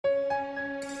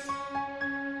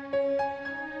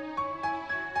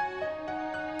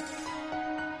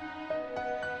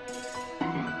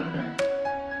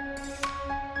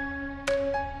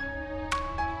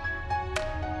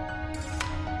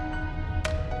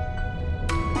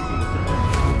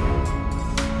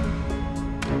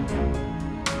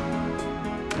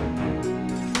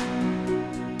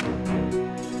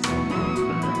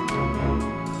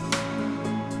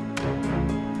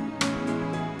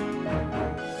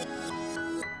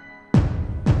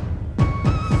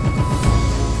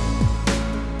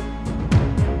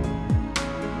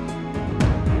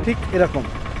ঠিক এরকম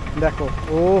দেখো।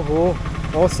 ও হো,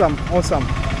 অসাম অসাম।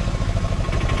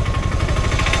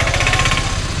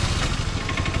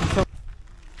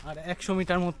 আর 100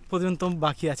 মিটার পর্যন্ত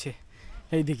বাকি আছে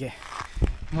এইদিকে,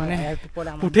 মানে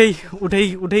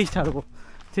উঠেই ছাড়বো,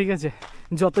 ঠিক আছে,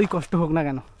 যতই কষ্ট হোক না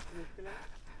কেন।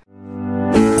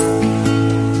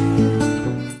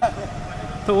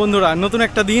 তো বন্ধুরা, নতুন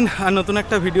একটা দিন আর নতুন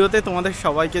একটা ভিডিওতে তোমাদের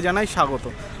সবাইকে জানাই স্বাগত।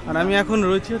 আর আমি এখন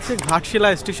রয়েছি হচ্ছে ঘাটশিলা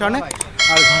স্টেশনে।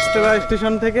 আর ঘাটশিলা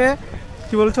স্টেশন থেকে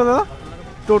কি বলছো দাদা?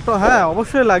 টোটো, হ্যাঁ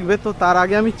অবশ্যই লাগবে। তো তার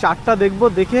আগে আমি চারটা দেখবো,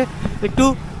 দেখে একটু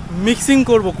মিক্সিং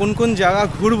করব, কোন কোন জায়গা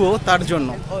ঘুরবো তার জন্য,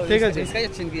 ঠিক আছে?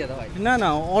 না না,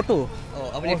 অটো।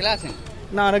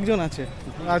 না, আরেকজন আছে।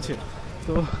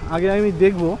 তো আগে আমি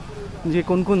দেখবো যে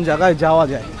কোন কোন জায়গায় যাওয়া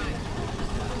যায়।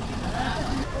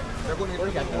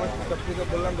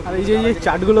 আর এই যে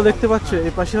চার্টগুলো দেখতে পাচ্ছ,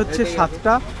 এই পাশে হচ্ছে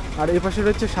 7টা আর এই পাশে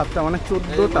হচ্ছে 7টা, মানে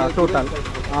 14টা টোটাল।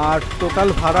 আর টোটাল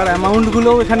ভাড়ার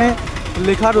অ্যামাউন্টগুলোও এখানে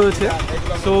লেখা রয়েছে।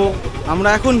 সো আমরা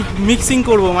এখন মিক্সিং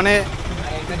করব, মানে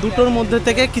দুটোর মধ্যে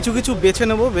থেকে কিছু কিছু বেছে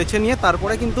নেব, বেছে নিয়ে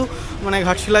তারপরে কিন্তু মানে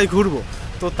ঘাটশিলায় ঘুরবো।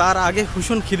 তো তার আগে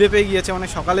ভীষণ খিদে পেয়ে গিয়েছে, মানে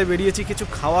সকালে বেরিয়েছি, কিছু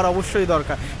খাওয়ার অবশ্যই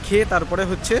দরকার। খেয়ে তারপরে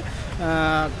হচ্ছে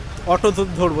অটো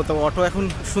ধরবো। তো অটো এখন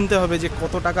শুনতে হবে যে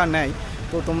কত টাকা নেয়।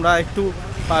 তো তোমরা একটু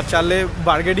চাইলে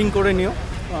বার্গেনিং করে নিও,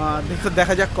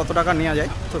 দেখা যাক কত টাকা নেওয়া যায়।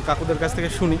 তো কাকুদের কাছ থেকে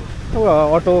শুনি।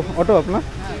 অটো আপনার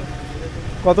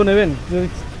কত নেবেন?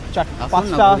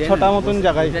 5টা 6টা মতন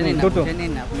জায়গায় দুটো।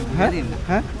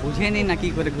 হ্যাঁ, বুঝে নিন না কি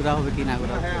করে ঘোরা হবে কি না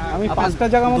ঘোরা। আমি 5টা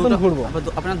জায়গা মতন ঘুরবো।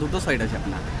 আপনার দুটো সাইড আছে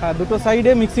আপনার? হ্যাঁ, দুটো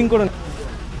সাইডে মিক্সিং করে।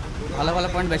 ভালো ভালো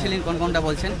পয়েন্ট বেছে নিন। কোনটা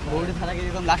বলছেন? বৌড়ি থালা গেলে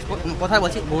একদম লাস্ট কথা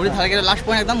বলছি, বৌড়ি থালা গেলে লাস্ট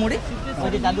পয়েন্ট একদম মুড়ি, ওই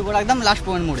যে জাদুগোড়া একদম লাস্ট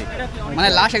পয়েন্ট মুড়ি, মানে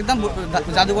লাস্ট একদম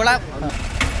জাদুগোড়া।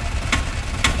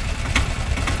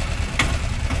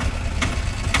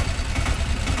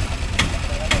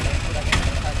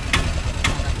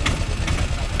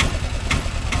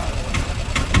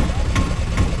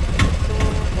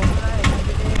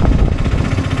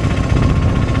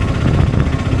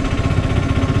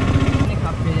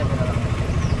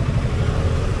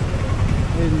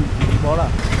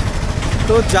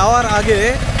 তো যাওয়ার আগে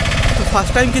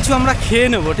ফার্স্ট টাইম কিছু আমরা খেয়ে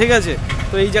নেব, ঠিক আছে?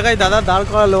 তো এই জায়গায় দাদা দাঁড়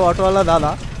করালো, অটোওয়ালা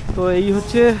দাদা। তো এই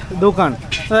হচ্ছে দোকান।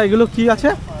 এগুলো কি আছে?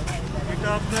 এটা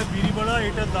আপনার বিড়ি বড়া,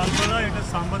 এটা ডাল বড়া, এটা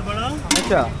সাম্বার বড়া,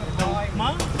 আচ্ছা এটা উপমা,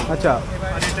 আচ্ছা,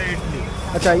 আর এটা ইডলি।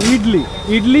 আচ্ছা,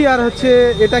 ইডলি আর হচ্ছে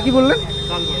এটা কি বললেন?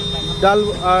 ডাল।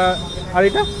 আর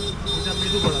এটা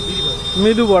মেদু বড়া, বিড়ি বড়া,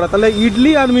 মেদু বড়া। তাহলে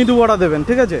ইডলি আর মেদু বড়া দেবেন,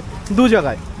 ঠিক আছে? দু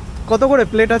জায়গায়। কত করে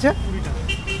প্লেট আছে?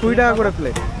 20 টাকা করে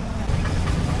প্লেট।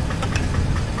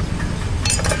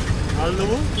 ঝাল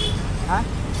দেবো? হ্যাঁ,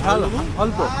 ঝাল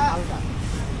অল্প।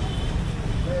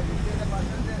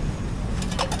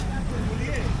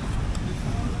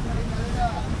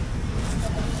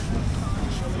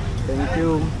 Thank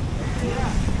you.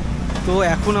 তো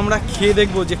এখন আমরা খেয়ে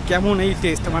দেখবো যে কেমন এই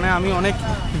টেস্ট। মানে আমি অনেক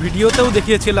ভিডিওতেও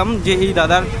দেখিয়েছিলাম যে এই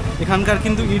দাদার এখানকার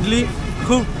কিন্তু ইডলি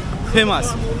খুব ফেমাস।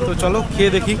 তো চলো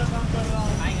খেয়ে দেখি।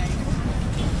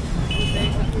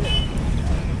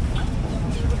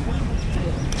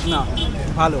 না,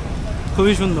 ভালো,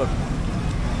 খুবই সুন্দর,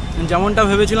 যেমনটা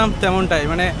ভেবেছিলাম তেমনটাই,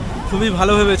 মানে খুবই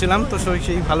ভালো ভেবেছিলাম। তো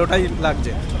সেই ভালোটাই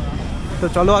লাগছে। তো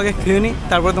চলো আগে খেয়ে নিই,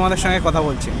 তারপরে তোমাদের সঙ্গে কথা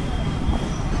বলছি।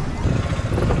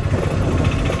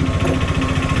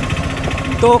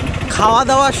 তো খাওয়া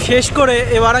দাওয়া শেষ করে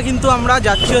এবারে কিন্তু আমরা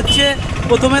যাচ্ছি হচ্ছে,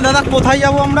 প্রথমে দাদা কোথায়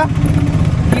যাব আমরা?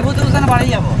 বিভূতিভূষণের বাড়ি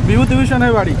যাব।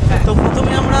 বিভূতিভূষণের বাড়ি। তো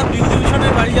প্রথমে আমরা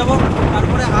বিভূতিভূষণের বাড়ি যাব,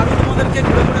 তারপরে আরও তোমাদেরকে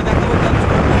ঘুরে ঘুরে দেখাবো।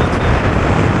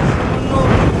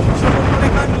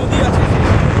 সুবর্ণরেখা নদী আছে,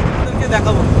 তোমাদেরকে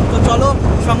দেখাবো। তো চলো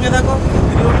সঙ্গে থাকো,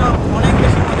 ভিডিওটা অনেক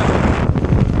বেশি মজা হবে।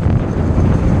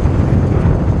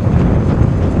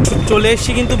 চলে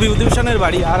এসছি কিন্তু বিভূতিভূষণের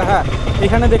বাড়ি। আর হ্যাঁ,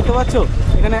 এখানে দেখতে পাচ্ছ,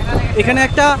 এখানে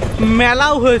একটা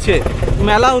মেলাও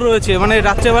রয়েছে, মানে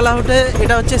রাত্রেবেলা হতে।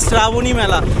 এটা হচ্ছে শ্রাবণী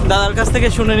মেলা, দাদার কাছ থেকে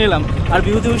শুনে নিলাম। আর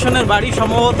বিভূতিভূষণের বাড়ি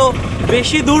সম্ভবত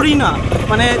বেশি দূরই না,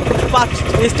 মানে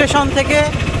স্টেশন থেকে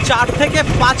 4 থেকে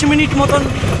 5 মিনিট মতন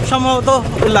সম্ভবত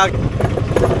লাগে।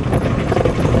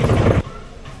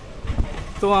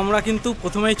 তো আমরা কিন্তু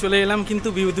প্রথমেই চলে এলাম কিন্তু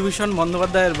বিভূতিভূষণ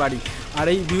বন্দ্যোপাধ্যায়ের বাড়ি। আর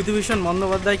এই বিভূতিভূষণ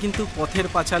বন্দ্যোপাধ্যায় কিন্তু পথের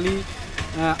পাঁচালী,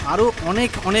 আরও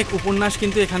অনেক উপন্যাস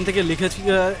কিন্তু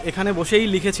এখানে বসেই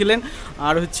লিখেছিলেন।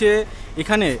 আর হচ্ছে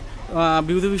এখানে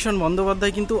বিভূতিভূষণ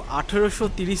বন্দ্যোপাধ্যায় কিন্তু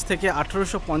 1830 থেকে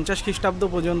 1850 খ্রিস্টাব্দ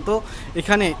পর্যন্ত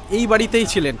এখানে এই বাড়িতেই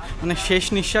ছিলেন, মানে শেষ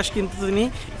নিঃশ্বাস কিন্তু তিনি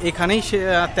এখানেই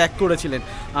ত্যাগ করেছিলেন।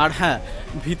 আর হ্যাঁ,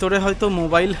 ভিতরে হয়তো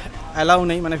মোবাইল অ্যালাউ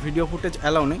নেই, মানে ভিডিও ফুটেজ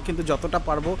অ্যালাউ নেই, কিন্তু যতটা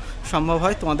পারবো সম্ভব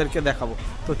হয় তোমাদেরকে দেখাবো।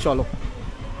 তো চলো।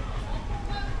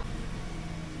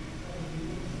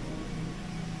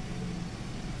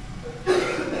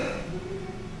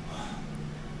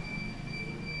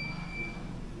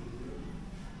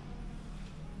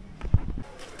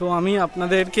 তো আমি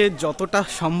আপনাদেরকে যতটা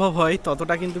সম্ভব হয়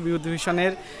ততটা কিন্তু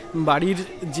বিভূতিভূষণের বাড়ির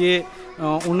যে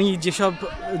উনি যেসব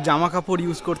জামা কাপড়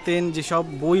ইউজ করতেন, যেসব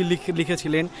বই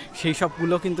লিখেছিলেন, সেই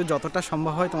সবগুলো কিন্তু যতটা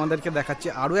সম্ভব হয় তোমাদেরকে দেখাচ্ছি।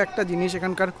 আরও একটা জিনিস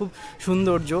এখানকার খুব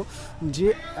সৌন্দর্য, যে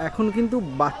এখন কিন্তু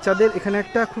বাচ্চাদের এখানে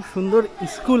একটা খুব সুন্দর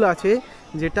স্কুল আছে,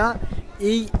 যেটা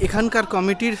এখানকার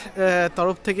কমিটির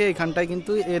তরফ থেকে এখানটায়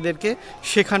কিন্তু এদেরকে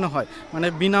শেখানো হয়, মানে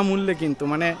বিনামূল্যে কিন্তু,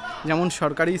 মানে যেমন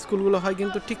সরকারি স্কুলগুলো হয়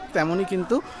কিন্তু ঠিক তেমনই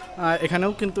কিন্তু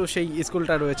এখানেও কিন্তু সেই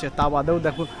স্কুলটা রয়েছে। তা বাদেও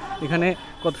দেখো এখানে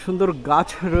কত সুন্দর গাছ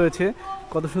রয়েছে,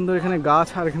 কত সুন্দর এখানে গাছ,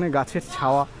 আর এখানে গাছের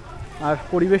ছাওয়া, আর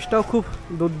পরিবেশটাও খুব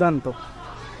দুর্দান্ত।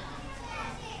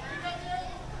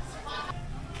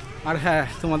 আর হ্যাঁ,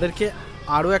 তোমাদেরকে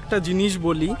আরও একটা জিনিস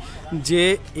বলি, যে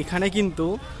এখানে কিন্তু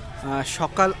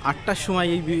সকাল 8টার সময়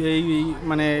এই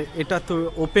মানে এটা তো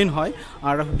ওপেন হয়,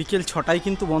 আর বিকেল 6টায়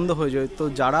কিন্তু বন্ধ হয়ে যায়। তো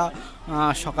যারা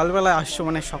সকালবেলায় আসছো,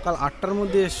 মানে সকাল 8টার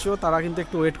মধ্যে এসছো, তারা কিন্তু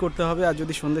একটু ওয়েট করতে হবে। আর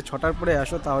যদি সন্ধ্যে 6টার পরে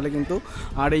আসো, তাহলে কিন্তু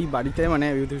আর এই বাড়িতে, মানে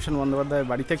বিভূতিভূষণ বন্দ্যোপাধ্যায়ের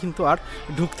বাড়িতে কিন্তু আর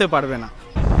ঢুকতে পারবে না।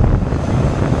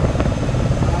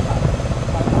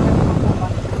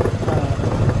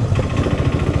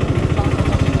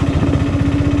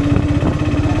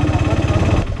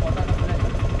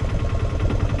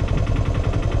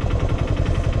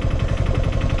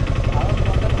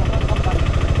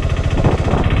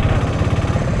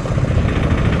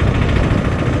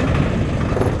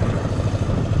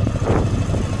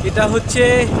 এটা হচ্ছে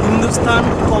হিন্দুস্তান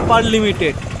কপার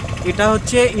লিমিটেড। এটা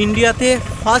হচ্ছে ইন্ডিয়াতে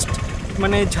ফার্স্ট,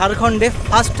 মানে ঝাড়খণ্ডে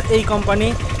ফার্স্ট এই কোম্পানি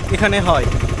এখানে হয়।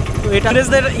 তো এটা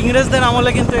ইংরেজদের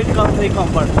আমলে কিন্তু এই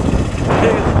কোম্পানি।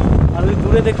 আর ওই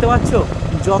দূরে দেখতে পাচ্ছ,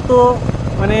 যত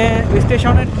মানে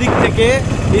স্টেশনের দিক থেকে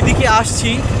এদিকে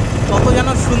আসছি, তত যেন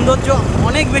সৌন্দর্য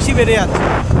অনেক বেশি বেড়ে যাচ্ছে।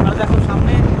 আর দেখো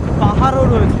সামনে পাহাড়ও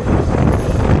রয়েছে,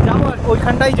 যাবো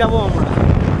ওইখানটাই যাবো আমরা।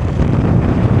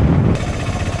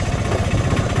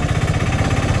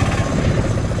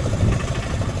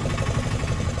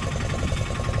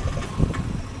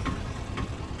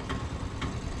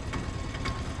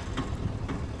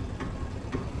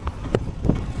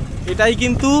 এটাই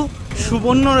কিন্তু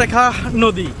সুবর্ণরেখা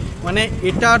নদী, মানে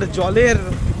এটার জলের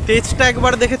তেজটা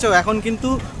একবার দেখেছো। এখন কিন্তু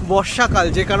বর্ষাকাল,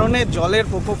 যে কারণে জলের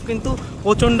প্রকোপ কিন্তু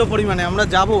প্রচণ্ড পরিমাণে। আমরা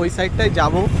যাব ওই সাইডটায়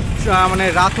যাব, মানে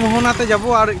রাতমোহনাতে যাব,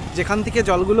 আর যেখান থেকে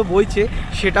জলগুলো বইছে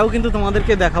সেটাও কিন্তু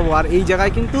তোমাদেরকে দেখাবো। আর এই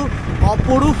জায়গায় কিন্তু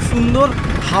অপরূপ সুন্দর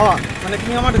হাওয়া, মানে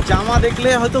তুমি আমার জামা দেখলে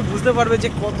হয়তো বুঝতে পারবে যে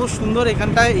কত সুন্দর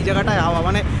এখানটায় এই জায়গাটায় হাওয়া।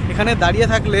 মানে এখানে দাঁড়িয়ে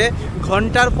থাকলে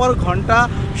ঘন্টার পর ঘন্টা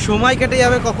সময় কেটে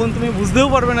যাবে, কখন তুমি বুঝতেও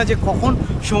পারবে না যে কখন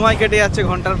সময় কেটে যাচ্ছে,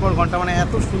 ঘন্টার পর ঘন্টা, মানে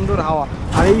এত সুন্দর হাওয়া।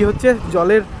 আর এই হচ্ছে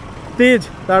জলের তেজ,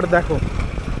 তার দেখো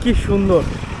কি সুন্দর।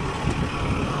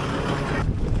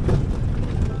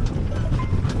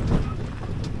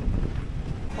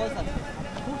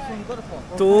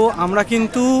 তো আমরা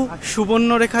কিন্তু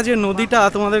সুবর্ণরেখা যে নদীটা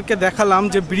তোমাদেরকে দেখালাম,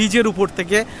 যে ব্রিজের উপর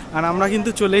থেকে, আর আমরা কিন্তু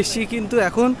চলে এসেছি কিন্তু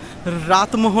এখন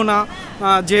রাতমোহনা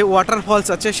যে ওয়াটারফলস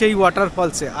আছে সেই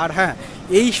ওয়াটারফলসে। আর হ্যাঁ,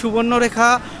 এই সুবর্ণরেখা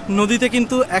নদীতে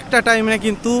কিন্তু একটা টাইমে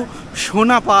কিন্তু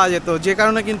সোনা পাওয়া যেত, যে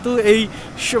কারণে কিন্তু এই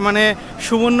মানে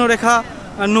সুবর্ণরেখা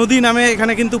নদী নামে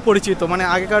এখানে কিন্তু পরিচিত। মানে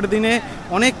আগেকার দিনে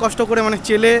অনেক কষ্ট করে মানে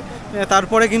চেলে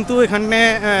তারপরে কিন্তু এখানে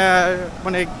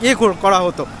মানে করা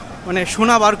হতো, মানে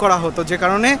সোনা বার করা হতো, যে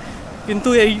কারণে কিন্তু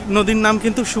এই নদীর নাম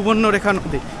কিন্তু সুবর্ণরেখা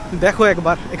নদী। দেখো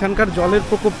একবার এখানকার জলের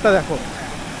প্রকোপটা দেখো।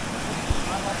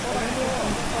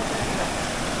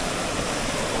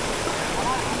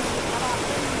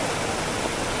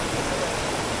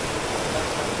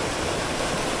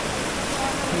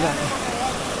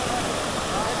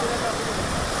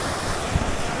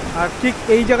 আর ঠিক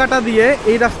এই জায়গাটা দিয়ে,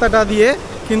 এই রাস্তাটা দিয়ে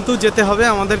কিন্তু যেতে হবে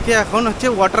আমাদেরকে এখন হচ্ছে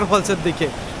ওয়াটারফলসের দিকে।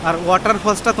 আর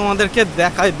ওয়াটারফলসটা তোমাদেরকে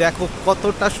দেখায়, দেখো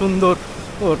কতটা সুন্দর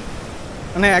ওর,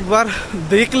 মানে একবার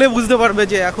দেখলে বুঝতে পারবে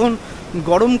যে এখন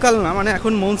গরমকাল না, মানে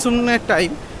এখন মনসুনের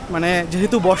টাইম, মানে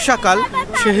যেহেতু বর্ষাকাল,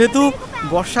 সেহেতু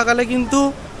বর্ষাকালে কিন্তু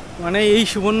মানে এই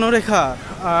সুবর্ণরেখা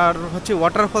আর হচ্ছে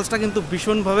ওয়াটারফলসটা কিন্তু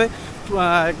ভীষণভাবে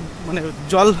মানে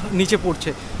জল নিচে পড়ছে,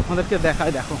 আমাদেরকে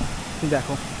দেখায়। দেখো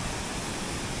দেখো,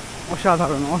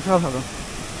 অসাধারণ অসাধারণ।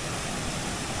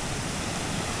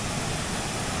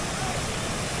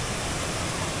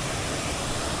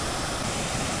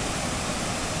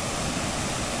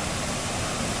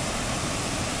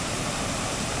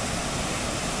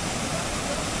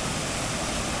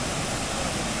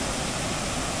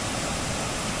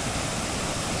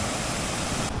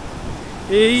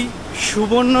 এই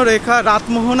সুবর্ণরেখা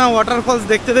রাতমোহনা ওয়াটারফলস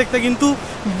দেখতে দেখতে কিন্তু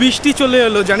বৃষ্টি চলে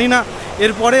এলো, জানি না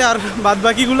এরপরে আর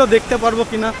বাদবাকিগুলো দেখতে পারবো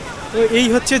কিনা। তো এই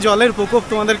হচ্ছে জলের প্রকোপ,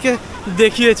 তোমাদেরকে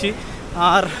দেখিয়েছি।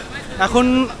 আর এখন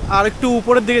আর একটু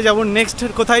উপরের দিকে যাব, নেক্সট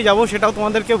কোথায় যাব সেটাও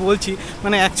তোমাদেরকে বলছি।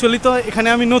 মানে অ্যাকচুয়ালি তো এখানে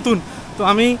আমি নতুন, তো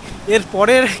আমি এর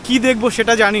পরের কি দেখব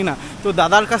সেটা জানি না। তো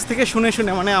দাদার কাছ থেকে শুনে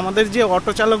শুনে, মানে আমাদের যে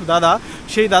অটো চালক দাদা,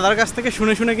 সেই দাদার কাছ থেকে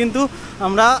শুনে শুনে কিন্তু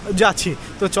আমরা যাচ্ছি।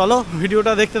 তো চলো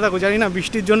ভিডিওটা দেখতে থাকো। জানি না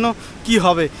বৃষ্টির জন্য কি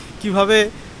হবে, কিভাবে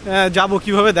যাব,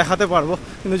 কিভাবে দেখাতে পারবো,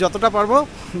 কিন্তু যতটা পারবো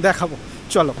দেখাবো।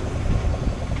 চলো।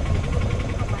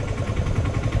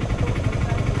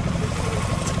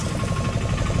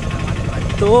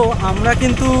 তো আমরা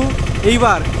কিন্তু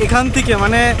এইবার এখান থেকে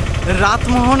মানে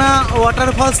রাতমোহনা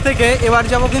ওয়াটারফলস থেকে এবার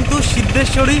যাব কিন্তু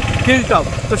সিদ্ধেশ্বরী হিলটপ।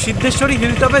 তো সিদ্ধেশ্বরী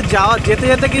হিলটপে যেতে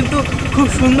যেতে কিন্তু খুব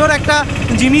সুন্দর একটা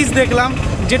জিনিস দেখলাম,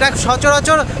 যেটা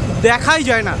সচরাচর দেখাই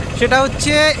যায় না। সেটা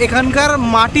হচ্ছে এখানকার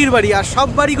মাটির বাড়ি, আর সব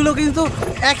বাড়িগুলো কিন্তু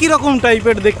একই রকম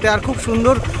টাইপের দেখতে, আর খুব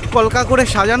সুন্দর কলকা করে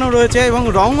সাজানো রয়েছে এবং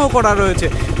রঙও করা রয়েছে।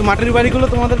 তো মাটির বাড়িগুলো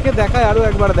তোমাদেরকে দেখায় আরও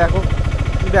একবার। দেখো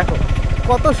দেখো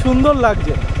কত সুন্দর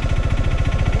লাগছে।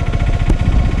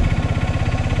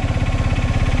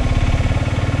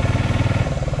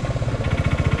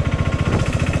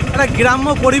 একটা গ্রাম্য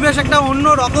পরিবেশ, একটা অন্য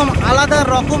রকম আলাদা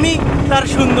রকমই তার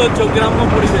সৌন্দর্য গ্রাম্য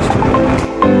পরিবেশ।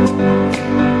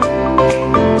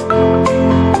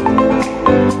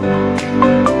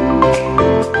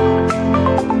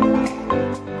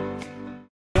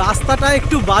 রাস্তাটা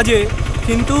একটু বাজে,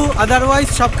 কিন্তু আদারওয়াইজ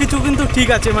সব কিছু কিন্তু ঠিক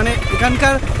আছে। মানে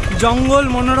এখানকার জঙ্গল,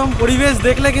 মনোরম পরিবেশ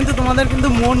দেখলে কিন্তু তোমাদের কিন্তু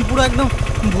মন পুরো একদম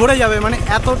ভরে যাবে। মানে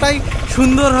এতটাই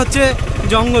সুন্দর হচ্ছে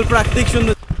জঙ্গল, প্রাকৃতিক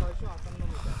সুন্দর।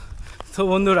 তো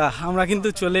বন্ধুরা, আমরা কিন্তু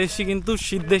চলে এসেছি কিন্তু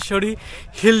সিদ্ধেশ্বরী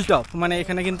হিলটপ। মানে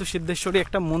এখানে কিন্তু সিদ্ধেশ্বরী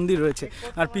একটা মন্দির রয়েছে,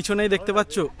 আর পিছনেই দেখতে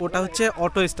পাচ্ছ ওটা হচ্ছে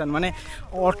অটো স্ট্যান্ড। মানে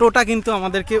অটোটা কিন্তু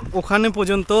আমাদেরকে ওখানে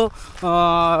পর্যন্ত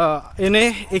এনে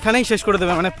এখানেই শেষ করে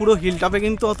দেবে। মানে পুরো হিলটপে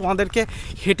কিন্তু তোমাদেরকে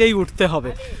হেঁটেই উঠতে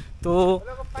হবে। তো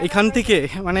এখান থেকে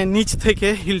মানে নিচ থেকে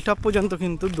হিলটপ পর্যন্ত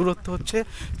কিন্তু দূরত্ব হচ্ছে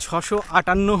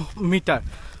 658 মিটার।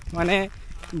 মানে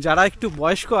যারা একটু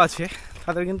বয়স্ক আছে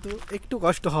তাদের কিন্তু একটু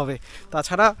কষ্ট হবে,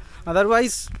 তাছাড়া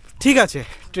আদারওয়াইজ ঠিক আছে।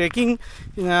 ট্রেকিং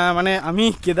মানে আমি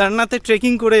কেদারনাথে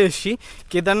ট্রেকিং করে এসেছি,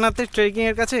 কেদারনাথের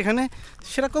ট্রেকিংয়ের কাছে এখানে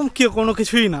সেরকম কোনো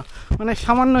কিছুই না, মানে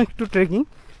সামান্য একটু ট্রেকিং।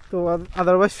 তো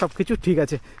আদারওয়াইজ সব কিছু ঠিক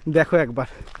আছে। দেখো একবার,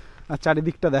 আর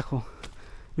চারিদিকটা দেখো,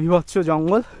 বিভৎস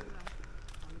জঙ্গল।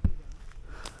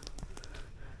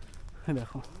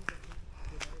 দেখো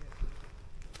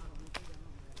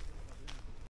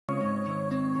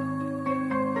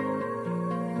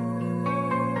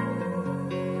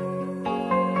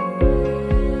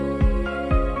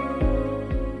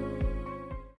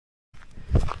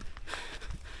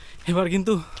এবার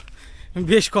কিন্তু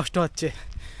বেশ কষ্ট হচ্ছে।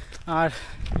 আর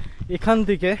এখান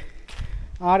থেকে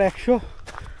আর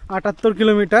 178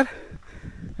 কিলোমিটার,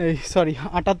 এই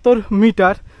 78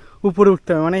 মিটার উপরে উঠতে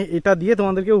হবে। মানে এটা দিয়ে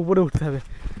তোমাদেরকে উপরে উঠতে হবে।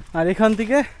 আর এখান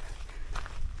থেকে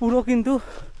পুরো কিন্তু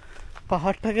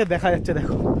পাহাড়টাকে দেখা যাচ্ছে।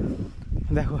 দেখো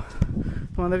দেখো,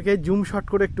 তোমাদেরকে জুম শট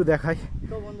করে একটু দেখাই।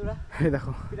 তো বন্ধুরা, এই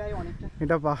দেখো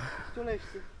এটা পাহাড় চলে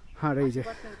এসেছি। আর এই যে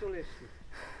চলে এসেছি,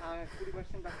 আর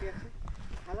 20% বাকি আছে।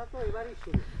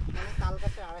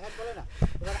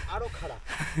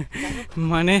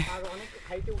 মানে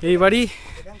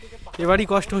এবারই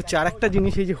কষ্ট হচ্ছে। আর একটা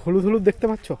জিনিস, এই যে হলুদ হলুদ দেখতে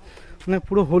পাচ্ছ, মানে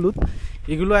পুরো হলুদ।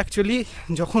 এগুলো অ্যাকচুয়ালি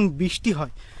যখন বৃষ্টি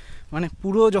হয়, মানে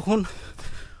পুরো যখন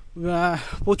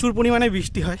প্রচুর পরিমাণে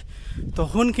বৃষ্টি হয়,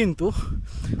 তখন কিন্তু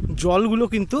জলগুলো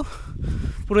কিন্তু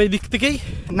পুরো এই দিক থেকেই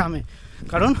নামে,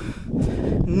 কারণ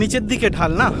নিচের দিকে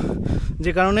ঢাল না,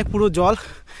 যে কারণে পুরো জল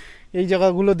এই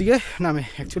জায়গাগুলো দিয়ে নামে।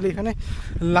 অ্যাকচুয়ালি এখানে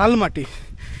লাল মাটি,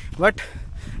 বাট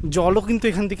জলও কিন্তু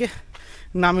এখান থেকে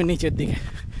নামে নিচের দিকে।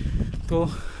 তো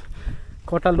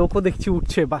কটা লোকও দেখছি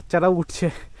উঠছে, বাচ্চারাও উঠছে,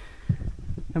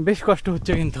 বেশ কষ্ট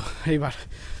হচ্ছে কিন্তু এইবার।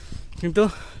 কিন্তু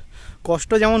কষ্ট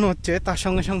যেমন হচ্ছে, তার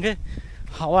সঙ্গে সঙ্গে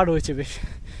হাওয়া রয়েছে বেশ,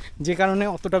 যে কারণে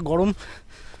অতটা গরম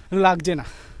লাগছে না।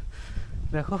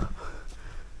 দেখো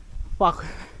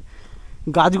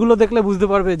গাছগুলো দেখলে বুঝতে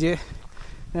পারবে যে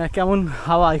কেমন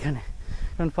হাওয়া এখানে,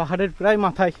 কারণ পাহাড়ের প্রায়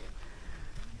মাথায়,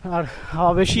 আর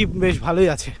হাওয়া বেশ ভালোই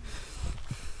আছে।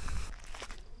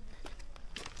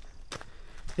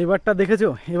 এবারটা দেখেছো,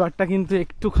 এবারটা কিন্তু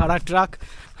একটু খাড়া ট্রাক,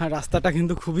 আর রাস্তাটা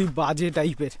কিন্তু খুবই বাজে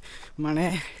টাইপের। মানে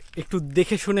একটু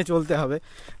দেখে শুনে চলতে হবে।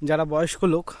 যারা বয়স্ক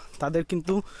লোক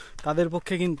তাদের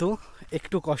পক্ষে কিন্তু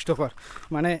একটু কষ্টকর।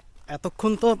 মানে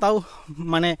এতক্ষণ তো তাও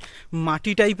মানে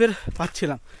মাটি টাইপের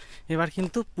পাচ্ছিলাম, এবার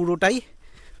কিন্তু পুরোটাই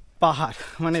পাহাড়,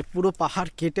 মানে পুরো পাহাড়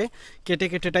কেটে কেটে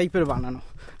কেটে টাইপের বানানো।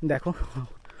 দেখো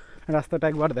রাস্তাটা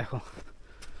একবার দেখো,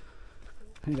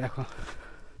 দেখো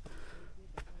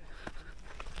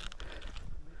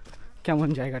কেমন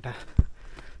জায়গাটা।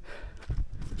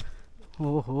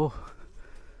 ওহো,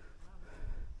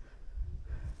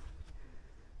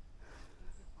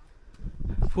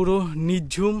 পুরো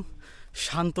নিঝুম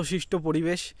শান্তশিষ্ট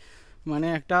পরিবেশ, মানে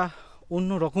একটা অন্য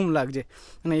রকম লাগছে।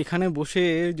 মানে এখানে বসে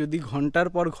যদি ঘন্টার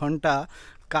পর ঘন্টা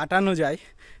কাটানো যায়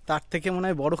তার থেকে মনে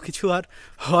হয় বড় কিছু আর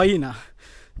হয়ই না।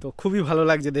 তো খুবই ভালো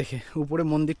লাগছে দেখে। উপরে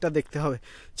মন্দিরটা দেখতে হবে,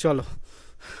 চলো।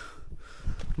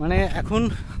 মানে এখন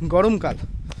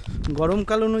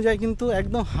গরমকাল অনুযায়ী কিন্তু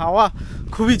একদম হাওয়া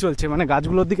খুবই চলছে। মানে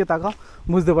গাছগুলোর দিকে তাকাও,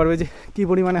 বুঝতে পারবে যে কী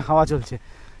পরিমাণে হাওয়া চলছে।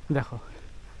 দেখো,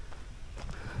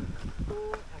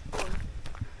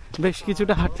 বেশ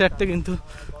কিছুটা হাঁটতে হাঁটতে কিন্তু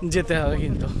যেতে হবে,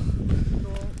 কিন্তু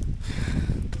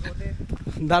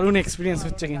দারুণ এক্সপিরিয়েন্স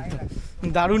হচ্ছে, কিন্তু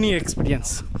দারুণই এক্সপিরিয়েন্স।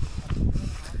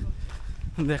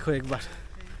 দেখো একবার,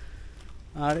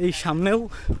 আর এই সামনেও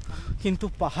কিন্তু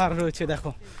পাহাড় রয়েছে,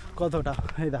 দেখো কতটা।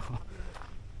 এই দেখো,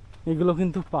 এগুলো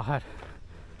কিন্তু পাহাড়।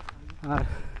 আর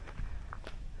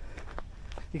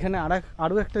এখানে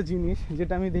আরও একটা জিনিস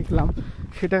যেটা আমি দেখলাম,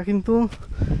 সেটা কিন্তু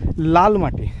লাল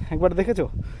মাটি। একবার দেখেছো?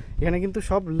 এখানে কিন্তু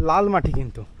সব লাল মাটি,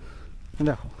 কিন্তু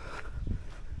দেখো।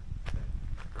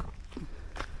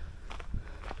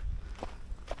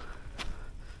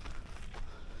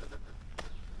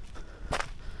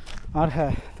 আর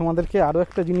হ্যাঁ, তোমাদেরকে আরও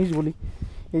একটা জিনিস বলি,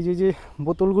 এই যে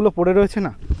বোতলগুলো পড়ে রয়েছে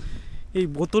না, এই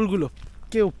বোতলগুলো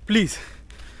কেউ প্লিজ,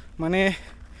 মানে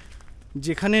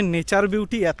যেখানে নেচার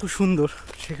বিউটি এত সুন্দর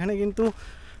সেখানে কিন্তু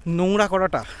নোংরা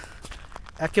করাটা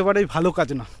একেবারেই ভালো কাজ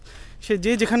না। সে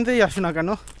যেখানতেই আসে না কেন,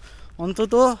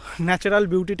 অন্তত ন্যাচারাল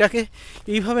বিউটিটাকে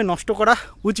এইভাবে নষ্ট করা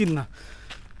উচিত না।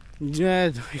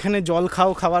 এখানে জল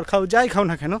খাও, খাবার খাও, যাই খাও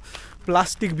না কেন,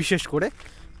 প্লাস্টিক, বিশেষ করে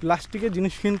প্লাস্টিকের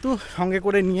জিনিস কিন্তু সঙ্গে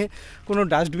করে নিয়ে কোনো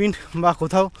ডাস্টবিন বা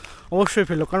কোথাও অবশ্যই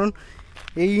ফেলো। কারণ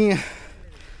এই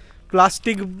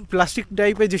প্লাস্টিক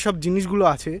টাইপের যেসব জিনিসগুলো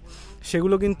আছে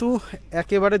সেগুলো কিন্তু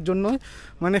একেবারের জন্য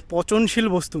মানে পচনশীল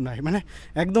বস্তু নয়, মানে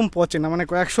একদম পচে না, মানে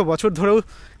কয়েকশো বছর ধরেও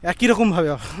একই রকমভাবে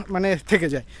মানে থেকে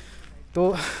যায়। তো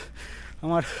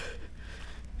আমার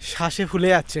শ্বাসে ফুলে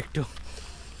যাচ্ছে একটু,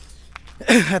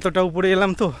 এতটা উপরে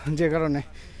এলাম তো, যে কারণে।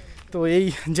 তো এই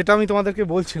যেটা আমি তোমাদেরকে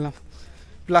বলছিলাম,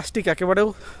 প্লাস্টিক একেবারেও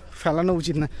ফেলানো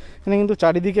উচিত না। এখানে কিন্তু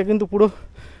চারিদিকে কিন্তু পুরো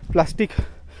প্লাস্টিক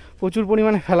প্রচুর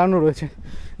পরিমাণে ফেলানো রয়েছে,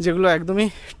 যেগুলো একদমই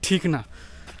ঠিক না।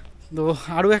 তো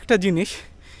আরও একটা জিনিস,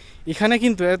 এখানে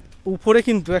কিন্তু উপরে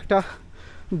কিন্তু একটা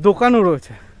দোকানও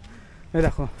রয়েছে। এই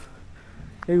দেখো,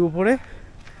 এই উপরে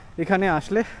এখানে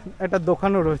আসলে একটা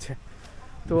দোকানও রয়েছে।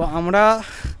 তো আমরা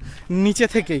নিচে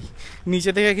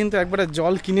থেকে কিন্তু একবারে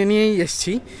জল কিনে নিয়েই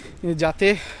এসেছি, যাতে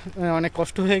অনেক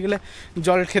কষ্ট হয়ে গেলে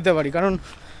জল খেতে পারি। কারণ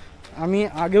আমি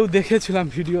আগেও দেখেছিলাম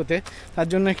ভিডিওতে, তার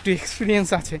জন্য একটু এক্সপিরিয়েন্স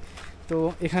আছে। তো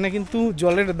এখানে কিন্তু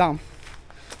জলের দাম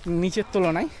নিচের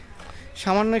তুলনায়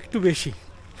সামান্য একটু বেশি,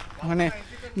 মানে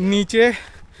নিচে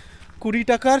 20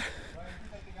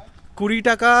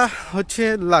 টাকা হচ্ছে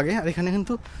লাগে, আর এখানে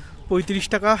কিন্তু 35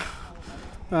 টাকা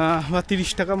বা 30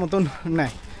 টাকা মতন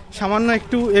নেয়। সামান্য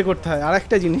একটু করতে হয়। আর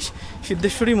একটা জিনিস,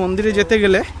 সিদ্ধেশ্বরী মন্দিরে যেতে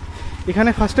গেলে এখানে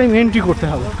ফার্স্ট টাইম এন্ট্রি করতে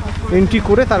হবে, এন্ট্রি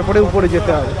করে তারপরে উপরে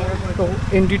যেতে হবে। তো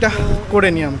এন্ট্রিটা করে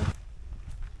নিই আমি।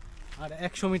 আর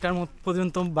 100 মিটার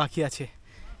পর্যন্ত বাকি আছে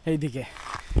এইদিকে,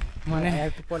 মানে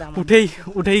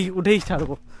উঠেই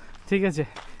ছাড়বো, ঠিক আছে,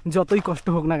 যতই কষ্ট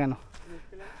হোক না কেন।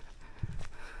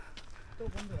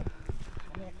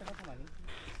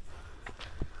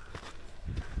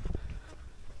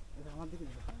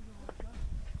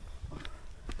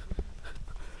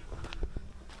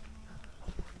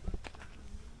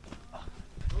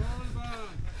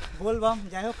 বলবাম,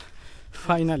 যাই হোক,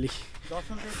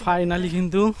 ফাইনালি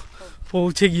কিন্তু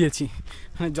পৌঁছে গিয়েছি।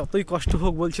 মানে যতই কষ্ট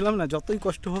হোক, বলছিলাম না, যতই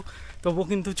কষ্ট হোক তবুও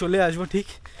কিন্তু চলে আসবো ঠিক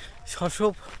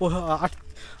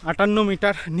 658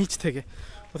 মিটার নিচ থেকে।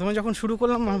 প্রথমে যখন শুরু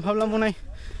করলাম ভাবলাম মনে হয়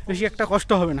বেশি একটা কষ্ট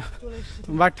হবে না,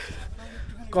 বাট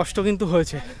কষ্ট কিন্তু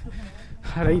হয়েছে।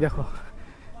 আর এই দেখো,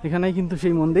 এখানেই কিন্তু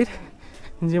সেই মন্দির,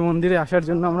 যে মন্দিরে আসার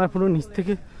জন্য আমরা পুরো নিচ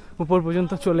থেকে উপর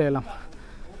পর্যন্ত চলে এলাম।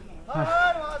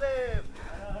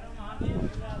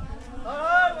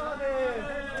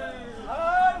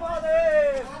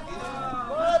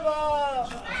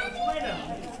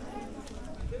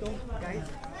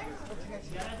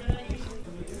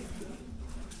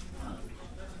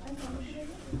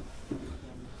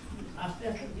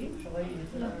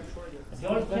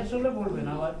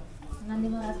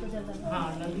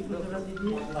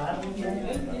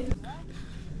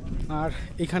 আর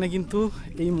এখানে কিন্তু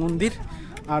এই মন্দির,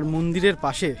 আর মন্দিরের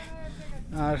পাশে,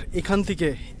 আর এখান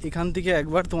থেকে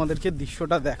একবার তোমাদেরকে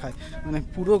দৃশ্যটা দেখায়, মানে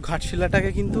পুরো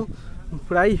ঘাটশিলাটাকে কিন্তু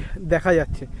প্রায় দেখা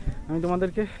যাচ্ছে। আমি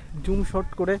তোমাদেরকে জুম শট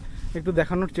করে একটু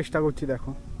দেখানোর চেষ্টা করছি।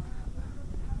 দেখো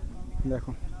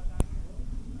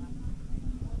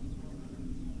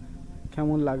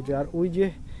কেমন লাগছে। আর ওই যে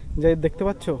দেখতে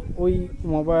পাচ্ছ, ওই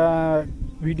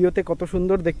ভিডিওতে কত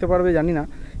সুন্দর দেখতে পারবে জানি না,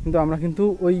 কিন্তু আমরা কিন্তু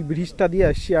ওই ব্রিজটা দিয়ে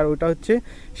আসছি, আর ওটা হচ্ছে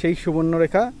সেই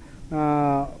সুবর্ণরেখা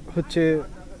হচ্ছে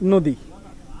নদী।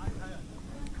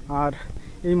 আর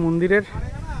এই মন্দিরের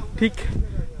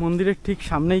ঠিক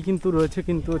সামনেই কিন্তু রয়েছে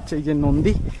কিন্তু হচ্ছে এই যে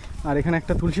নন্দী, আর এখানে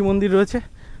একটা তুলসী মন্দির রয়েছে,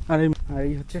 আর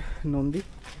এই হচ্ছে নন্দী,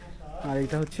 আর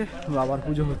এইটা হচ্ছে বাবার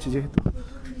পুজো হচ্ছে, যেহেতু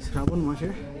শ্রাবণ মাসে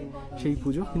সেই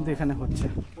পুজো কিন্তু এখানে হচ্ছে।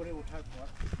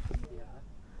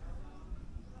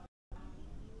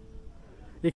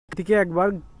 থেকে একবার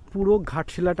পুরো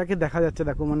ঘাটশিলাটাকে দেখা যাচ্ছে,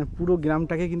 দেখো মানে পুরো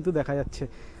গ্রামটাকে কিন্তু দেখা যাচ্ছে,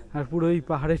 আর পুরো এই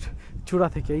পাহাড়ের চূড়া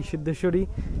থেকে, এই সিদ্ধেশ্বরী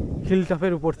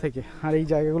হিলটপের উপর থেকে। আর এই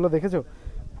জায়গাগুলো দেখেছো,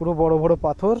 পুরো বড় বড়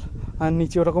পাথর, আর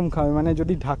নিচে ওরকম খাবে, মানে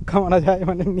যদি ধাক্কা মারা যায়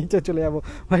মানে নিচে চলে যাবো,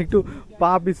 বা একটু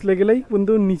পা পিছলে গেলেই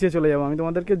কিন্তু নিচে চলে যাবো। আমি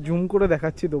তোমাদেরকে জুম করে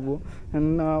দেখাচ্ছি তবুও,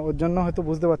 ওর জন্য হয়তো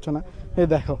বুঝতে পারছো না। এই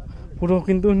দেখো পুরো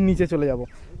কিন্তু নিচে চলে যাব।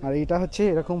 আর এইটা হচ্ছে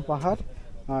এরকম পাহাড়,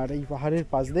 আর এই পাহাড়ের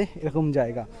পাশ দিয়ে এরকম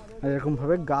জায়গা, আর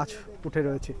এরকমভাবে গাছ উঠে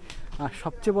রয়েছে। আর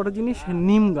সবচেয়ে বড় জিনিস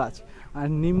নিম গাছ, আর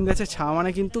নিম গাছের ছাওয়া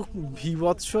মানে কিন্তু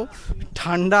বীভৎস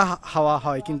ঠান্ডা হাওয়া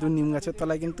হয়, কিন্তু নিম গাছের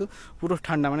তলায় কিন্তু পুরো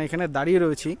ঠান্ডা। মানে এখানে দাঁড়িয়ে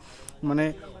রয়েছি, মানে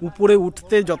উপরে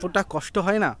উঠতে যতটা কষ্ট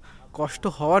হয় না, কষ্ট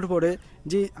হওয়ার পরে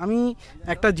যে আমি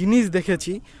একটা জিনিস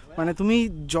দেখেছি, মানে তুমি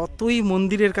যতই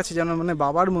মন্দিরের কাছে যাও না, মানে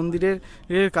বাবার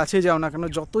মন্দিরের কাছে যাও না কেন,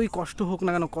 যতই কষ্ট হোক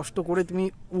না কেন, কষ্ট করে তুমি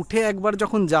উঠে একবার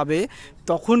যখন যাবে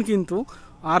তখন কিন্তু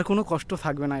আর কোনো কষ্ট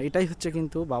থাকবে না। এটাই হচ্ছে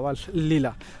কিন্তু বাবার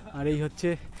লীলা। আর এই হচ্ছে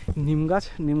নিম গাছ,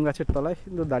 নিম গাছের তলায়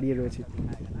কিন্তু দাঁড়িয়ে রয়েছি।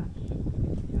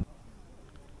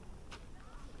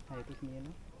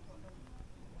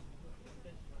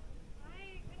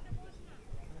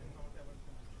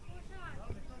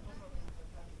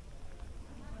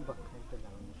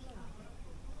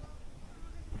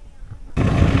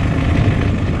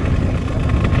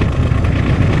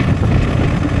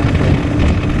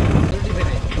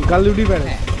 গালুডি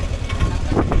ব্যারেজ।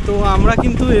 তো আমরা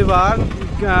কিন্তু এবার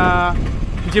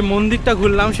যে মন্দিরটা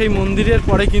ঘুরলাম, সেই মন্দিরের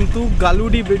পরে কিন্তু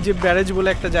গালুডি যে ব্যারেজ বলে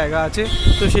একটা জায়গা আছে,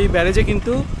 তো সেই ব্যারেজে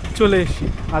কিন্তু চলে এসেছি।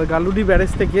 আর গালুডি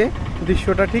ব্যারেজ থেকে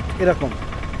দৃশ্যটা ঠিক এরকম,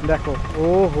 দেখো। ও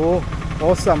হো,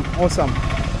 অসাম অসাম।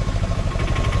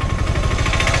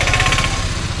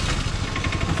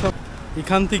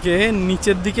 এখান থেকে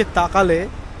নিচের দিকে তাকালে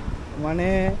মানে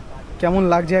কেমন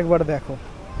লাগছে একবার দেখো,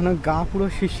 মানে গা পুরো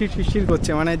শিরশির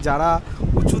করছে। মানে যারা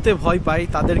উঁচুতে ভয় পায়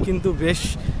তাদের কিন্তু বেশ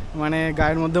মানে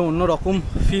গায়ের মধ্যে অন্য রকম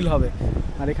ফিল হবে।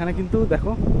 আর এখানে কিন্তু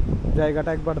দেখো জায়গাটা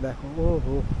একবার দেখো, ও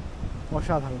হো,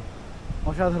 অসাধারণ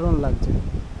অসাধারণ লাগছে।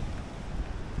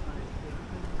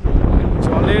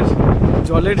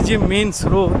 জলের যে মেন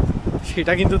স্রোত,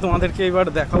 সেটা কিন্তু তোমাদেরকে এবার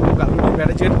দেখাবো। গালুডি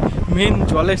ব্যারেজের মেন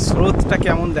জলের স্রোতটা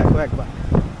কেমন দেখো, একবার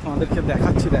তোমাদেরকে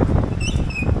দেখাচ্ছি। দেখো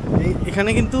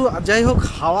এখানে কিন্তু যাই হোক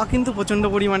হাওয়া কিন্তু প্রচণ্ড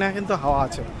পরিমাণে কিন্তু হাওয়া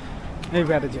আছে এই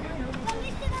ব্যারেজে।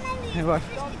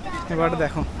 এবার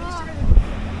দেখো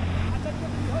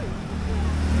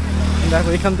দেখো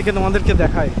এখান থেকে তোমাদেরকে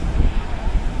দেখায়,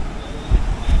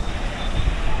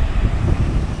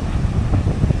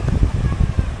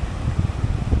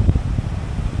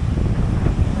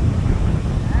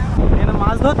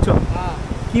 মাছ ধরছো?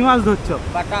 কি মাছ ধরছো?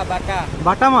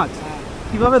 বাটা মাছ।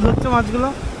 কিভাবে ধরছো মাছগুলো?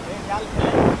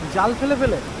 জাল ফেলে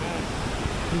ফেলে।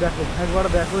 দেখো একবার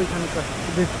দেখো এখানকার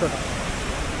দৃশ্যটা,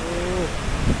 ও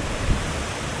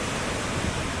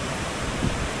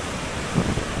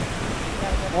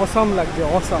অসাম লাগছে,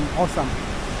 অসাম অসাম।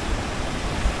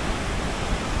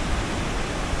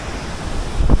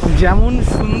 যেমন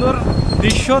সুন্দর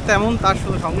দৃশ্য তেমন তার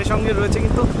সঙ্গে সঙ্গে রয়েছে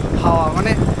কিন্তু হাওয়া,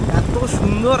 মানে এত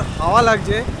সুন্দর হাওয়া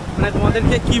লাগছে, মানে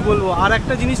তোমাদেরকে কি বলবো। আর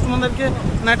একটা জিনিস তোমাদেরকে,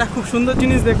 মানে একটা খুব সুন্দর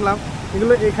জিনিস দেখলাম,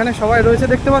 এগুলো এখানে সবাই রয়েছে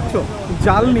দেখতে পাচ্ছ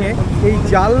জাল নিয়ে, এই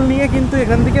জাল নিয়ে কিন্তু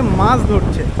এখান থেকে মাছ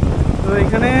ধরছে। তো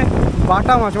এখানে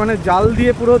বাটা মাছ, মানে জাল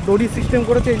দিয়ে পুরো দড়ি সিস্টেম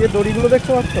করেছে, এই যে দড়িগুলো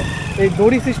দেখতে পাচ্ছ, এই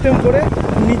দড়ি সিস্টেম করে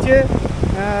নিচে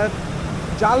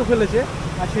জাল ফেলেছে,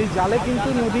 আর সেই জালে কিন্তু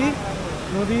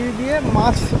নদী দিয়ে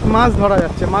মাছ ধরা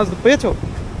যাচ্ছে। মাছ পেয়েছো?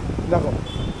 দেখো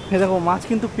এই দেখো মাছ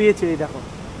কিন্তু পেয়েছে, এই দেখো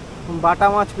বাটা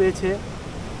মাছ পেয়েছে।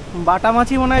 বাটা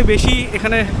মাছই মনে হয় বেশি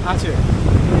এখানে আছে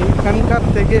এইখানকার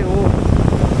থেকে। ও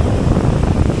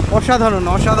অসাধারণ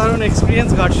অসাধারণ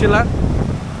এক্সপিরিয়েন্স ঘাটশিলার।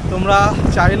 তোমরা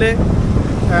চাইলে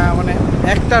মানে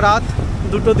একটা রাত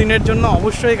দুটো দিনের জন্য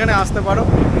অবশ্যই এখানে আসতে পারো।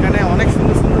 এখানে অনেক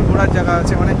সুন্দর সুন্দর ঘোরার জায়গা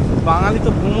আছে। মানে বাঙালি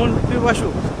তো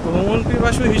ভ্রমণ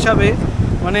পিপাসু হিসাবে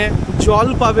মানে জল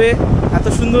পাবে, এত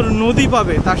সুন্দর নদী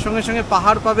পাবে, তার সঙ্গে সঙ্গে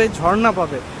পাহাড় পাবে, ঝর্ণা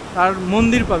পাবে, আর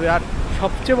মন্দির পাবে, আর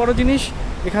সবচেয়ে বড় জিনিস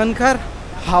এখানকার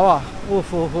হাওয়া। ও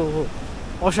হো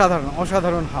অসাধারণ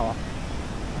অসাধারণ হাওয়া।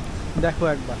 দেখো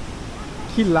একবার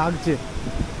কি লাগছে,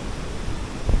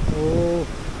 ও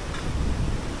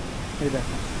এই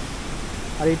দেখো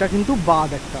আর এটা কিন্তু বাঁধ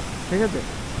একটা, ঠিক আছে?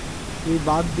 এই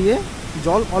বাঁধ দিয়ে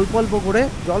জল অল্প অল্প করে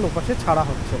জল ওপাশে ছাড়া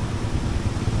হচ্ছে।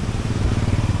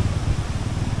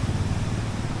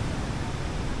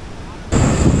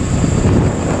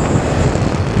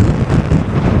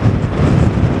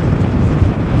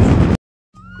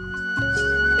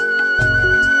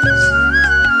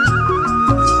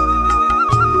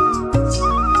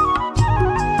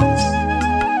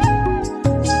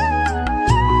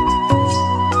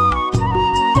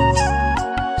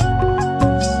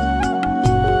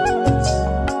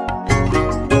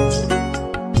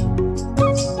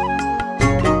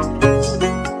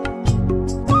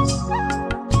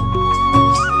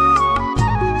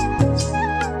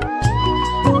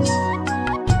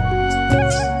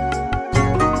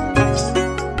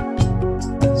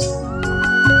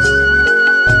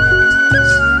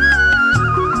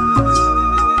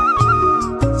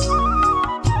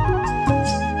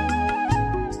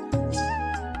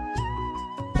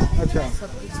 আচ্ছা,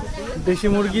 দেশি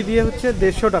মুরগি দিয়ে হচ্ছে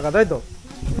 150 টাকা, তাই তো?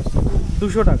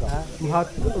 200 টাকা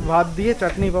ভাত দিয়ে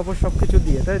চাটনি পাঁপড় সব কিছু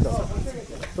দিয়ে, তাই তো?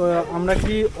 তো আমরা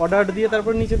কি অর্ডার দিয়ে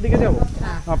তারপর নিচের দিকে যাব?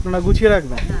 আপনারা গুছিয়ে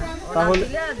রাখবেন তাহলে।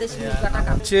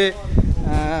 হচ্ছে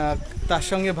তার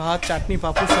সঙ্গে ভাত চাটনি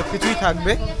পাঁপড় সব কিছুই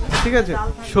থাকবে, ঠিক আছে?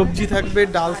 সবজি থাকবে,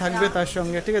 ডাল থাকবে তার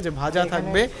সঙ্গে, ঠিক আছে? ভাজা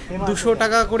থাকবে। 200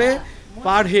 টাকা করে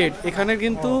পার হেড। এখানে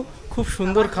কিন্তু খুব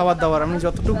সুন্দর খাবার দাবার, আমি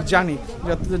যতটুকু জানি,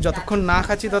 যতক্ষণ না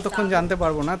খাচ্ছি ততক্ষণ জানতে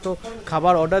পারবো না। তো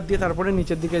খাবার অর্ডার দিয়ে তারপরে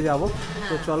নিচের দিকে যাব।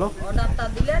 তো চলো, অর্ডারটা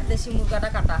দিলে দেশি মুরগাটা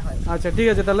কাটা হয়। আচ্ছা ঠিক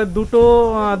আছে, তাহলে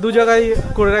দু জায়গায়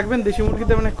করে রাখবেন। দেশি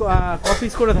মুরগিতে মানে ক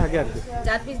পিস করে থাকে আর কি?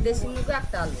 4 পিস দেশি মুরগি,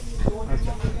 একটা আলু।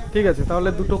 আচ্ছা ঠিক আছে, তাহলে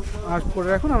দুটো করে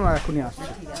রাখুন, আমরা এখনই আসছি।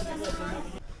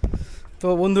 তো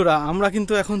বন্ধুরা, আমরা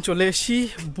কিন্তু এখন চলে এসেছি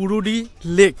বুরুডি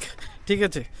লেক, ঠিক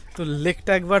আছে? তো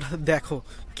লেকটা একবার দেখো,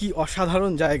 কি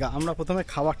অসাধারণ জায়গা। আমরা প্রথমে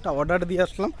খাবারটা অর্ডার দিয়ে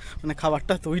আসলাম, মানে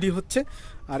খাবারটা তৈরি হচ্ছে,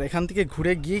 আর এখান থেকে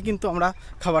ঘুরে গিয়ে কিন্তু আমরা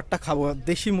খাবারটা খাবো।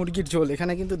 দেশি মুরগির ঝোল,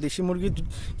 এখানে কিন্তু দেশি মুরগির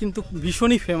কিন্তু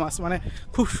ভীষণই ফেমাস, মানে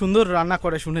খুব সুন্দর রান্না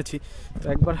করে শুনেছি। তো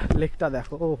একবার লেকটা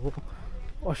দেখো, ও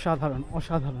অসাধারণ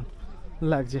অসাধারণ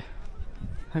লাগছে,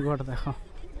 একবার দেখো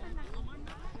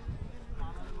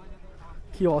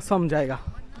কি অসম জায়গা,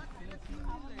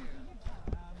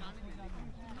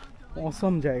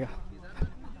 অসম জায়গা।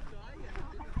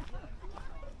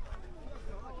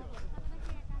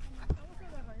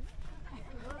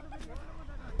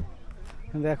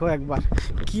 দেখো একবার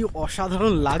কি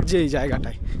অসাধারণ লাগছে এই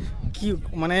জায়গাটায়, কি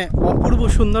মানে অপূর্ব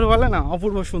সুন্দর বলে না,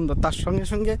 অপূর্ব সুন্দর। তার সঙ্গে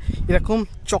সঙ্গে এরকম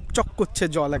চকচক করছে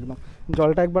জল, একদম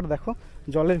জলটা একবার দেখো।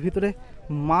 জলের ভিতরে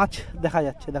মাছ দেখা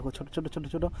যাচ্ছে, দেখো ছোট ছোট ছোট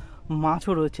ছোট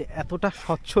মাছও রয়েছে। এতটা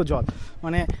স্বচ্ছ জল,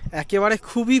 মানে একেবারে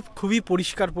খুবই খুবই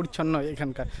পরিষ্কার পরিচ্ছন্ন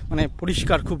এখানকার, মানে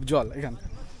পরিষ্কার খুব জল এখানকার।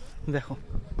 দেখো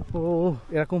ও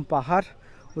এরকম পাহাড়,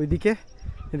 ওইদিকে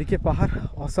এদিকে পাহাড়,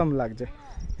 অসম লাগছে।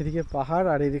 এদিকে পাহাড়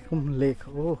আর এরকম লেক।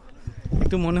 ও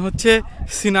একটু মনে হচ্ছে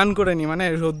স্নান করে নি, মানে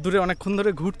রোদ্দুরে অনেকক্ষণ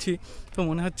ধরে ঘুরছি, তো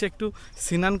মনে হচ্ছে একটু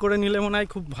স্নান করে নিলে মনে হয়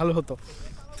খুব ভালো হতো।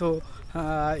 তো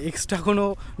এক্সট্রা কোনো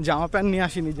জামা প্যান্ট নিয়ে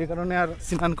আসিনি, যে কারণে আর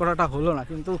স্নান করাটা হলো না,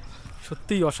 কিন্তু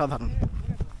সত্যিই অসাধারণ।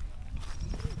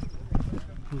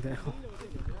 দেখো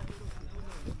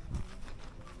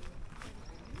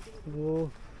ও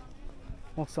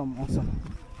অসম অসম।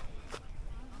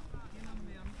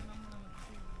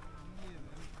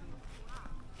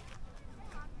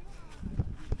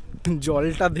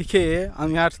 জলটা দেখে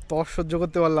আমি আর তর সহ্য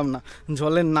করতে পারলাম না,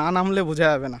 জলে না নামলে বোঝা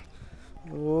যাবে না।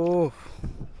 ও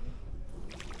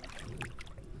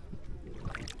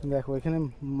দেখো এখানে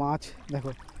মাছ,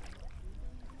 দেখো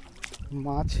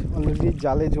মাছ অলরেডি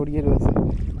জালে জড়িয়ে রয়েছে।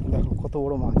 দেখো কত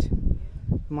বড় মাছ,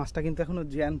 মাছটা কিন্তু এখনো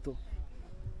জ্যান্ত।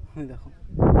 দেখো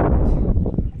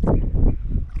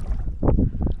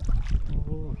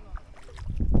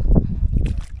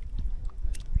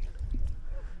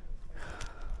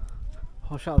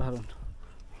অসাধারণ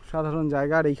অসাধারণ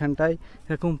জায়গা। আর এইখানটায়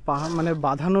এরকম পাহাড় মানে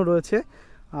বাঁধানো রয়েছে,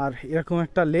 আর এরকম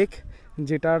একটা লেক,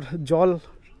 যেটার জল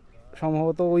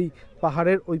সম্ভবত ওই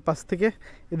পাহাড়ের ওই পাশ থেকে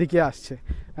এদিকে আসছে।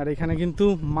 আর এখানে কিন্তু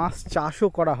মাছ চাষও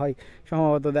করা হয়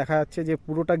সম্ভবত, দেখা যাচ্ছে যে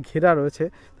পুরোটা ঘেরা রয়েছে,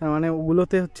 তার মানে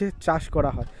ওগুলোতে হচ্ছে চাষ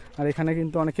করা হয়। আর এখানে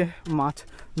কিন্তু অনেকে মাছ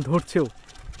ধরছেও,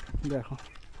 দেখো।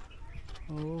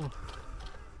 ও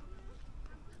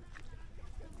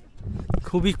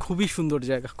খুবই খুবই সুন্দর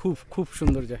জায়গা, খুব খুব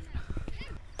সুন্দর জায়গা।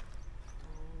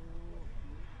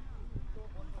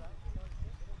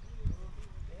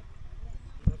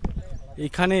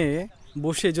 এখানে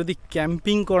বসে যদি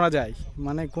ক্যাম্পিং করা যায়,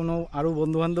 মানে কোনো আরও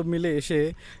বন্ধুবান্ধব মিলে এসে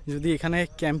যদি এখানে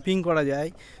ক্যাম্পিং করা যায়,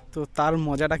 তো তার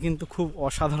মজাটা কিন্তু খুব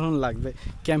অসাধারণ লাগবে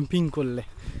ক্যাম্পিং করলে।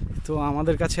 তো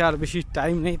আমাদের কাছে আর বেশি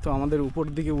টাইম নেই, তো আমাদের উপর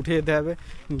দিকে উঠে যেতে হবে,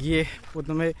 গিয়ে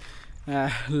প্রথমে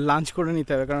লাঞ্চ করে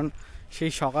নিতে হবে, কারণ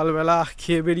সেই সকালবেলা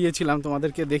খেয়ে বেরিয়েছিলাম,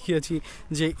 তোমাদেরকে দেখিয়েছি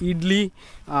যে ইডলি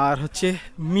আর হচ্ছে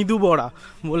মৃদু বড়া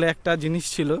বলে একটা জিনিস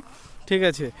ছিল, ঠিক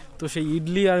আছে। তো সেই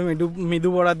ইডলি আর মৃদু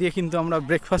বড়া দিয়ে কিন্তু আমরা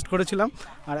ব্রেকফাস্ট করেছিলাম,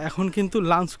 আর এখন কিন্তু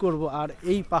লাঞ্চ করব। আর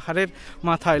এই পাহাড়ের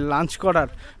মাথায় লাঞ্চ করার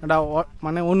একটা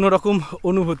মানে অন্যরকম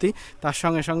অনুভূতি। তার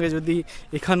সঙ্গে সঙ্গে যদি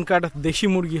এখানকার দেশি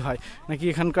মুরগি হয়, নাকি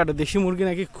এখানকার দেশি মুরগি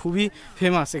নাকি খুবই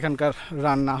ফেমাস এখানকার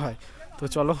রান্না হয়। তো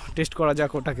চলো টেস্ট করা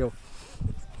যাক ওটাকেও।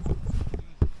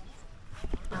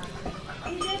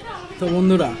 তো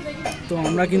বন্ধুরা, তো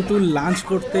আমরা কিন্তু লাঞ্চ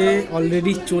করতে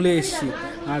অলরেডি চলে এসেছি।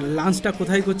 আর লাঞ্চটা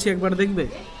কোথায় করছি একবার দেখবে,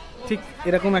 ঠিক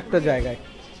এরকম একটা জায়গায়।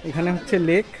 এখানে হচ্ছে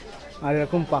লেক আর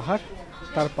এরকম পাহাড়,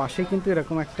 তার পাশে কিন্তু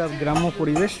এরকম একটা গ্রাম্য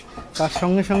পরিবেশ, তার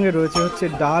সঙ্গে সঙ্গে রয়েছে হচ্ছে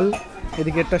ডাল,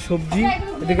 এদিকে একটা সবজি,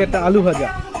 এদিকে একটা আলু ভাজা,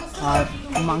 আর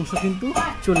মাংস কিন্তু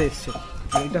চলে এসছে।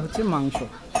 আর এটা হচ্ছে মাংস,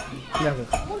 দেখো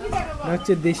এটা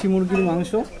হচ্ছে দেশি মুরগির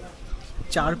মাংস,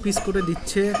 4 পিস করে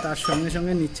দিচ্ছে, তার সঙ্গে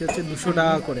সঙ্গে নিচ্ছে হচ্ছে 200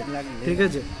 টাকা করে, ঠিক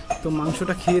আছে। তো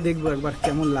মাংসটা খেয়ে দেখবো একবার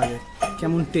কেমন লাগে,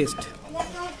 কেমন টেস্ট।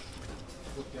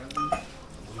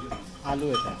 আলু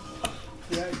এটা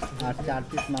আর 4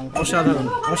 পিস মাংস, অসাধারণ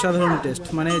অসাধারণ টেস্ট।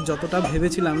 মানে যতটা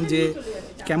ভেবেছিলাম যে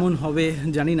কেমন হবে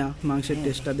জানি না মাংসের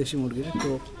টেস্টটা দেশি মুরগির, তো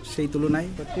সেই তুলনায়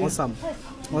অসাম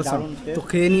অসাম। তো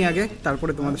খেয়ে নিই আগে,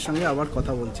 তারপরে তোমাদের সঙ্গে আবার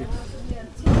কথা বলছি।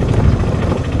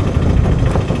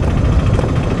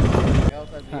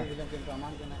 হ্যাঁ,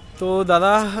 তো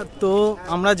দাদা, তো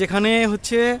আমরা যেখানে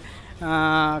হচ্ছে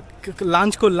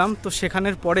লাঞ্চ করলাম, তো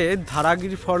সেখানের পরে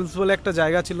ধারাগিরি ফলস বলে একটা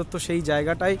জায়গা ছিল, তো সেই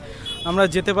জায়গাটায় আমরা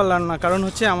যেতে পারলাম না, কারণ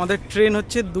হচ্ছে আমাদের ট্রেন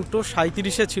হচ্ছে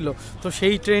 2:37-এ ছিল। তো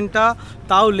সেই ট্রেনটা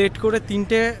তাও লেট করে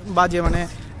 3টে বাজে, মানে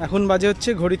এখন বাজে হচ্ছে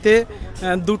ঘড়িতে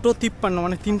 2:53,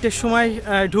 মানে 3টের সময়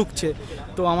ঢুকছে।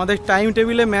 তো আমাদের টাইম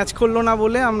টেবিলে ম্যাচ করলো না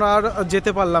বলে আমরা আর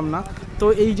যেতে পারলাম না। তো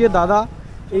এই যে দাদা,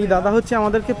 এই দাদা হচ্ছে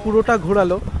আমাদেরকে পুরোটা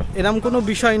ঘোরালো। এরম কোনো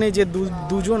বিষয় নেই যে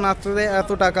দুজন আসলে এত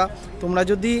টাকা, তোমরা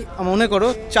যদি মনে করো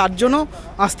 4 জনও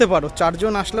আসতে পারো, 4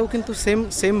 জন আসলেও কিন্তু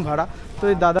সেম ভাড়া। তো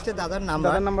এই দাদার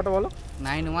নাম্বারটা বলো।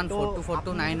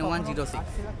 9142429106।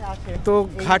 তো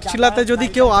ঘাটশিলাতে যদি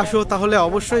কেউ আসো তাহলে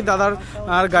অবশ্যই দাদার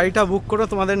আর গাড়িটা বুক করো।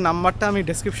 তোমাদের নাম্বারটা আমি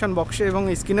ডেসক্রিপশন বক্সে এবং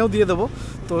স্ক্রিনেও দিয়ে দেবো।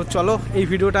 তো চলো, এই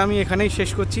ভিডিওটা আমি এখানেই শেষ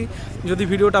করছি। যদি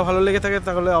ভিডিওটা ভালো লেগে থাকে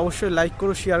তাহলে অবশ্যই লাইক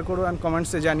করো, শেয়ার করো অ্যান্ড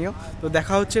কমেন্টসে জানিও। তো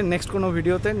দেখা হচ্ছে নেক্সট কোনো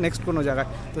ভিডিওতে, নেক্সট কোনো জায়গায়।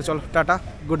 তো চলো, টাটা,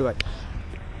 গুড বাই।